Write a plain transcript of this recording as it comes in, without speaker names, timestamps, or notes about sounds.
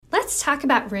Let's talk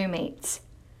about roommates.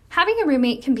 Having a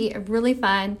roommate can be a really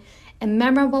fun and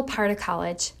memorable part of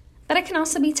college, but it can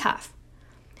also be tough.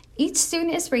 Each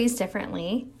student is raised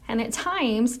differently, and at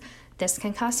times, this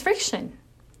can cause friction.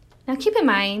 Now keep in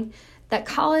mind that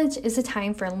college is a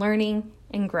time for learning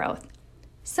and growth,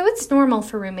 so it's normal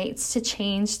for roommates to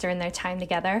change during their time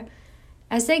together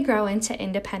as they grow into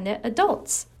independent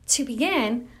adults. To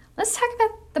begin, let's talk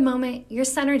about the moment your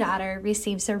son or daughter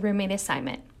receives a roommate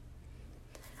assignment.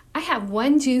 I have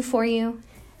one do for you,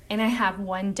 and I have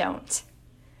one don't.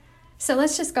 So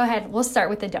let's just go ahead. We'll start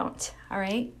with the don't, all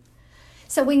right?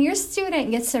 So when your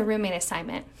student gets a roommate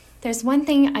assignment, there's one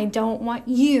thing I don't want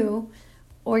you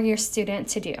or your student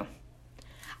to do.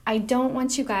 I don't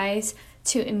want you guys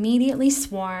to immediately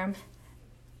swarm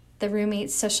the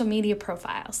roommate's social media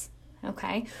profiles,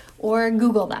 okay? Or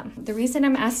Google them. The reason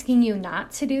I'm asking you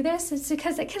not to do this is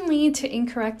because it can lead to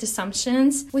incorrect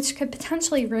assumptions, which could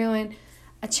potentially ruin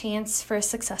a chance for a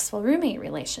successful roommate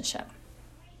relationship.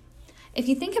 If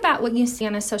you think about what you see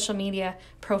on a social media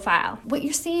profile, what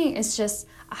you're seeing is just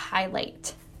a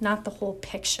highlight, not the whole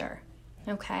picture,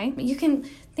 okay? You can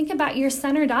think about your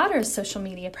son or daughter's social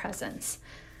media presence.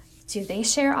 Do they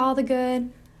share all the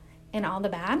good and all the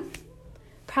bad?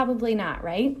 Probably not,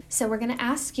 right? So we're going to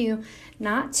ask you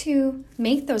not to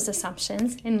make those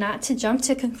assumptions and not to jump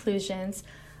to conclusions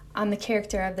on the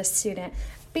character of the student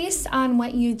based on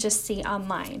what you just see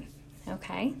online,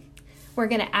 okay? We're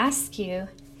going to ask you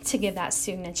to give that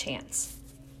student a chance.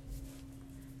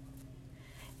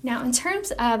 Now, in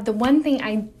terms of the one thing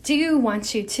I do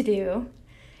want you to do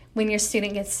when your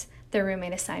student gets their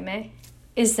roommate assignment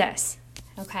is this,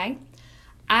 okay?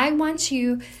 I want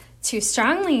you to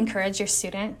strongly encourage your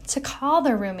student to call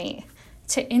their roommate,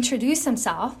 to introduce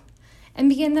himself, and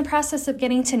begin the process of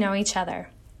getting to know each other.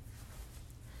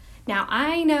 Now,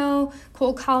 I know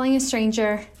cold calling a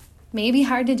stranger may be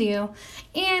hard to do,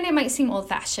 and it might seem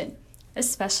old-fashioned,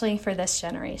 especially for this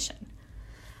generation.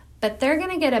 But they're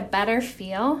going to get a better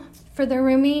feel for their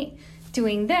roommate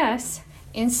doing this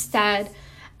instead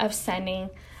of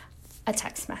sending a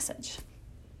text message.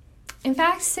 In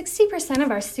fact, 60%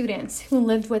 of our students who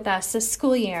lived with us this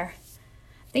school year,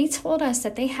 they told us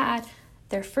that they had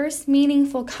their first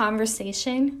meaningful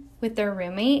conversation with their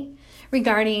roommate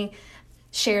regarding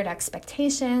shared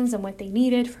expectations and what they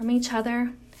needed from each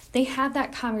other. They had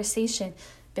that conversation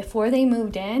before they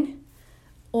moved in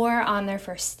or on their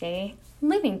first day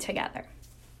living together.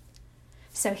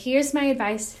 So here's my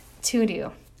advice to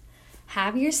do.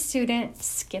 Have your student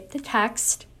skip the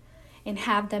text and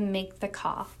have them make the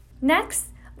call. Next,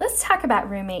 let's talk about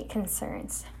roommate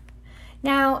concerns.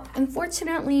 Now,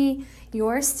 unfortunately,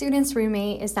 your student's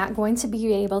roommate is not going to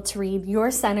be able to read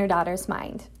your son or daughter's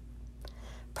mind.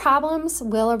 Problems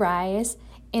will arise,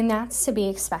 and that's to be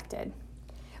expected.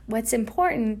 What's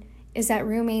important is that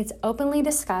roommates openly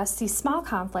discuss these small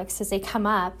conflicts as they come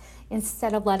up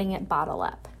instead of letting it bottle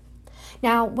up.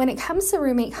 Now, when it comes to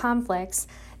roommate conflicts,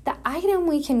 the item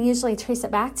we can usually trace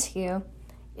it back to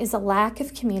is a lack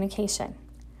of communication.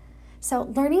 So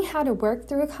learning how to work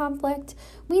through a conflict,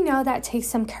 we know that takes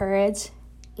some courage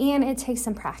and it takes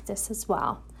some practice as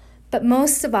well. But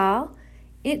most of all,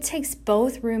 it takes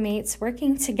both roommates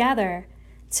working together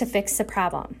to fix the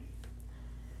problem.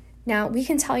 Now, we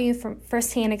can tell you from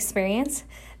firsthand experience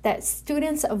that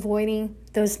students avoiding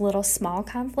those little small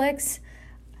conflicts,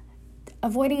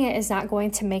 avoiding it is not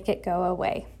going to make it go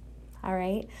away, all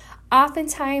right?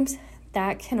 Oftentimes,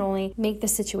 that can only make the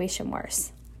situation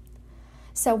worse.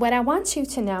 So what I want you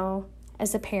to know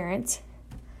as a parent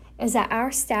is that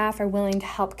our staff are willing to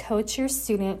help coach your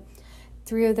student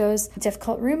through those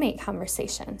difficult roommate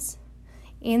conversations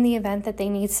in the event that they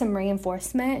need some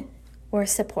reinforcement or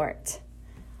support.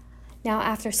 Now,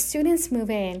 after students move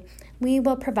in, we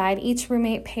will provide each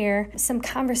roommate pair some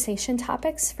conversation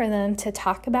topics for them to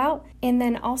talk about. And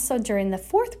then also during the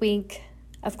 4th week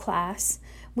of class,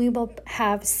 we will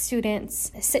have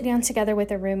students sit down together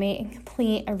with a roommate and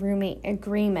complete a roommate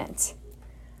agreement.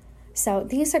 So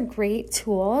these are great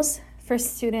tools for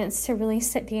students to really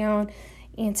sit down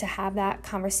and to have that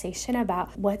conversation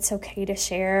about what's okay to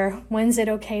share, when's it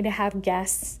okay to have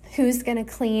guests, who's going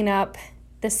to clean up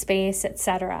the space,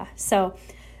 etc. So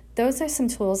those are some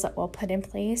tools that we'll put in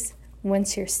place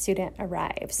once your student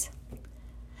arrives.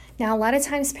 Now, a lot of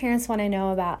times parents want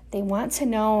to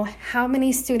know how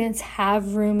many students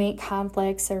have roommate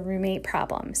conflicts or roommate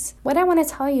problems. What I want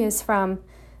to tell you is from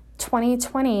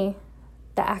 2020,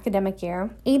 the academic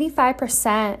year,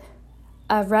 85%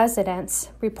 of residents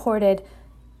reported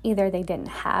either they didn't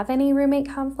have any roommate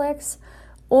conflicts,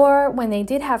 or when they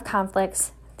did have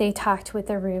conflicts, they talked with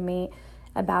their roommate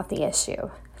about the issue.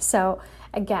 So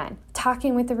Again,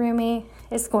 talking with the roommate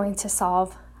is going to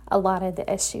solve a lot of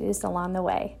the issues along the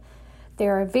way.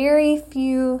 There are very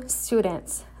few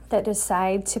students that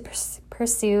decide to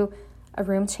pursue a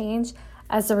room change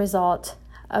as a result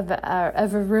of a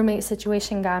roommate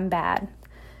situation gone bad.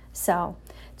 So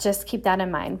just keep that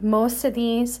in mind. Most of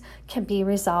these can be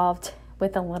resolved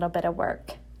with a little bit of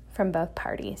work from both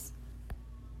parties.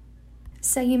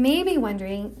 So you may be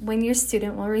wondering when your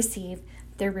student will receive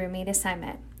their roommate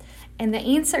assignment. And the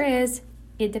answer is,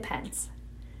 it depends.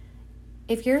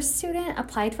 If your student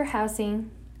applied for housing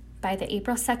by the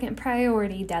April 2nd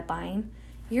priority deadline,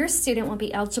 your student will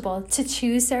be eligible to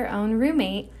choose their own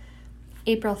roommate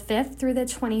April 5th through the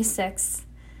 26th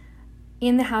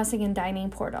in the Housing and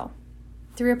Dining portal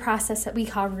through a process that we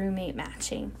call roommate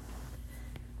matching.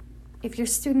 If your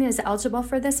student is eligible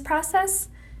for this process,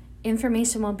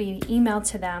 information will be emailed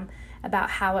to them about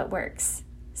how it works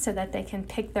so that they can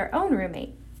pick their own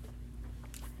roommate.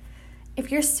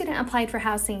 If your student applied for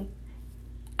housing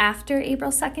after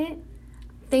April 2nd,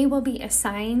 they will be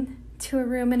assigned to a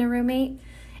room and a roommate,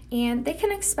 and they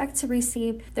can expect to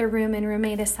receive their room and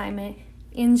roommate assignment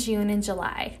in June and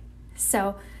July.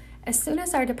 So as soon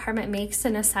as our department makes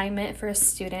an assignment for a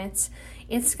student,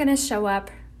 it's going to show up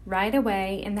right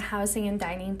away in the Housing and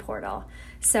Dining portal.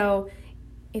 So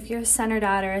if your son or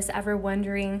daughter is ever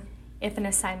wondering if an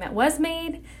assignment was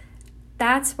made,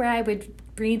 that's where I would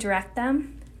redirect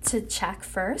them to check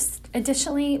first.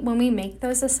 Additionally, when we make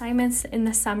those assignments in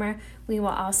the summer, we will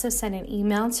also send an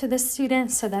email to the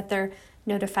student so that they're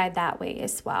notified that way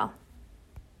as well.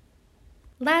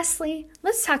 Lastly,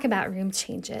 let's talk about room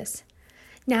changes.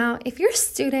 Now, if your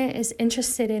student is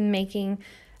interested in making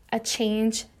a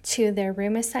change to their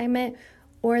room assignment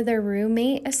or their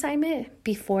roommate assignment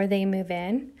before they move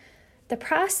in, the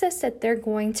process that they're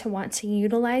going to want to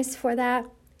utilize for that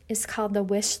is called the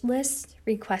wish list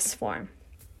request form.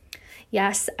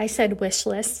 Yes, I said wish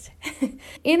list.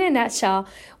 In a nutshell,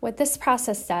 what this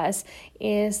process does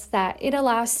is that it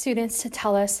allows students to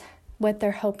tell us what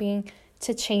they're hoping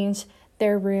to change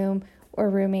their room or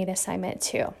roommate assignment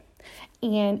to.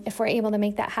 And if we're able to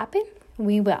make that happen,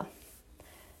 we will.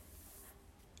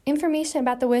 Information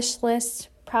about the wish list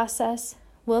process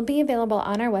will be available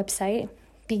on our website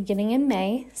beginning in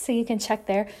May, so you can check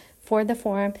there for the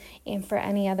form and for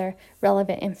any other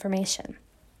relevant information.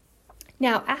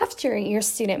 Now, after your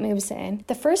student moves in,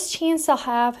 the first chance they'll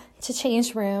have to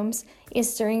change rooms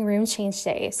is during room change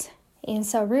days. And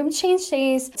so room change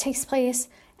days takes place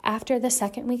after the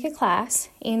second week of class,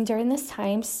 and during this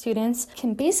time, students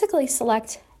can basically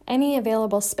select any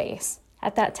available space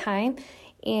at that time,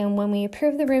 and when we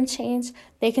approve the room change,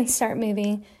 they can start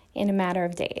moving in a matter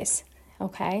of days.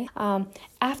 Okay.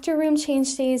 After room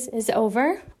change days is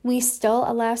over, we still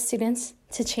allow students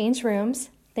to change rooms.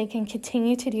 They can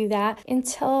continue to do that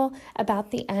until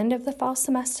about the end of the fall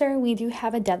semester. We do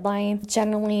have a deadline,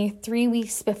 generally 3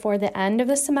 weeks before the end of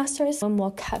the semester is when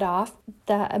we'll cut off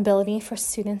the ability for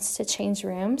students to change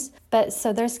rooms. But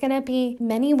so there's going to be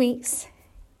many weeks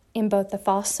in both the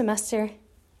fall semester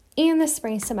and the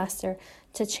spring semester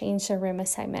to change their room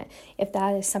assignment if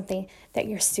that is something that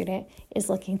your student is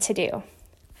looking to do.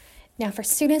 Now, for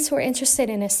students who are interested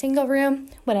in a single room,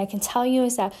 what I can tell you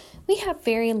is that we have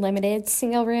very limited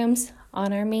single rooms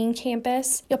on our main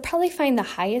campus. You'll probably find the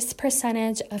highest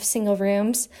percentage of single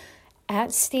rooms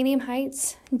at Stadium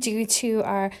Heights due to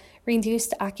our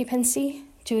reduced occupancy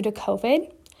due to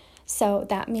COVID. So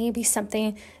that may be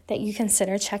something that you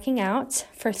consider checking out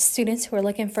for students who are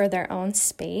looking for their own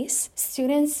space.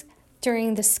 Students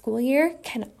during the school year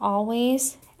can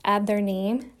always add their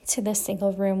name to the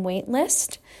single room wait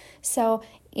list. So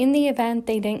in the event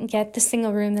they didn't get the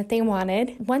single room that they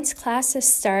wanted, once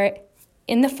classes start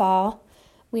in the fall,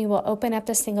 we will open up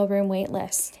the single room wait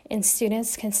list and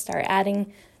students can start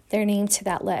adding their name to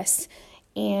that list.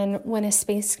 And when a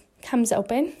space comes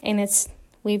open and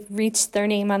we've reached their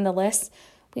name on the list,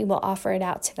 we will offer it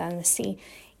out to them to see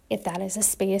if that is a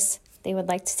space they would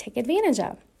like to take advantage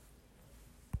of.